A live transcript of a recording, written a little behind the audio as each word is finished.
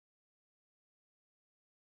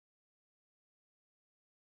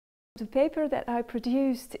The paper that I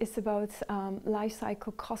produced is about life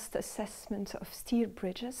cycle cost assessment of steel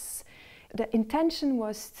bridges. The intention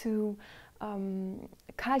was to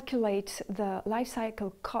calculate the life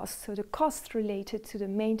cycle cost, so the cost related to the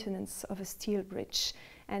maintenance of a steel bridge.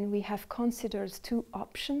 And we have considered two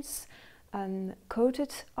options, a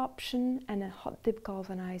coated option and a hot dip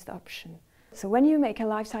galvanized option. So when you make a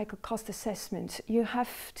life cycle cost assessment, you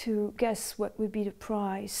have to guess what would be the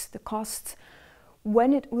price, the cost,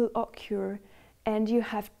 when it will occur, and you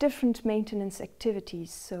have different maintenance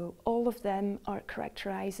activities. So all of them are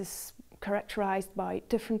characterized by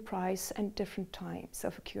different price and different times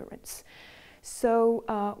of occurrence. So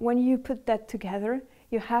when you put that together,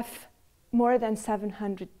 you have more than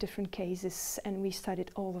 700 different cases, and we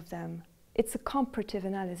studied all of them. It's a comparative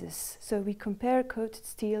analysis, so we compare coated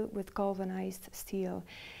steel with galvanized steel.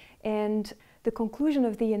 And the conclusion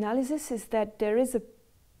of the analysis is that there is a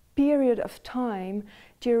period of time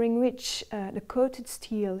during which the coated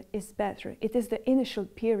steel is better. It is the initial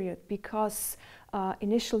period, because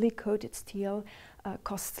initially coated steel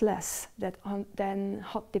costs less than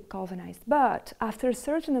hot dip galvanized. But after a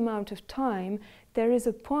certain amount of time, there is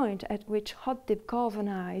a point at which hot dip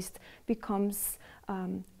galvanized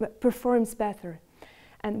performs better,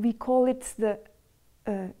 and we call it the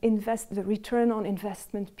return on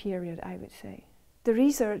investment period, I would say. The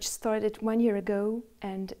research started 1 year ago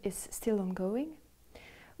and is still ongoing.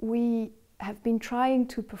 We have been trying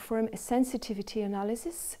to perform a sensitivity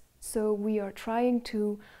analysis, so we are trying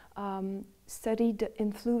to study the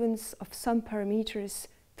influence of some parameters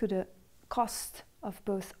to the cost of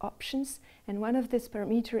both options, and one of these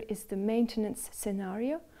parameters is the maintenance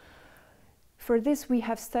scenario. For this we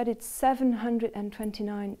have studied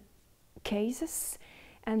 729 cases,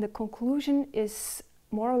 and the conclusion is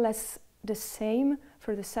more or less the same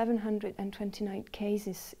for the 729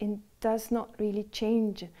 cases. It does not really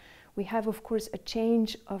change. We have, of course, a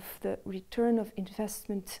change of the return of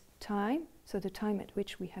investment time, so the time at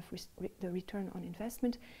which we have the return on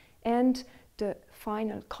investment, and the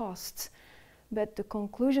final costs. But the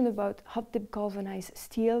conclusion about hot dip galvanized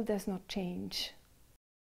steel does not change.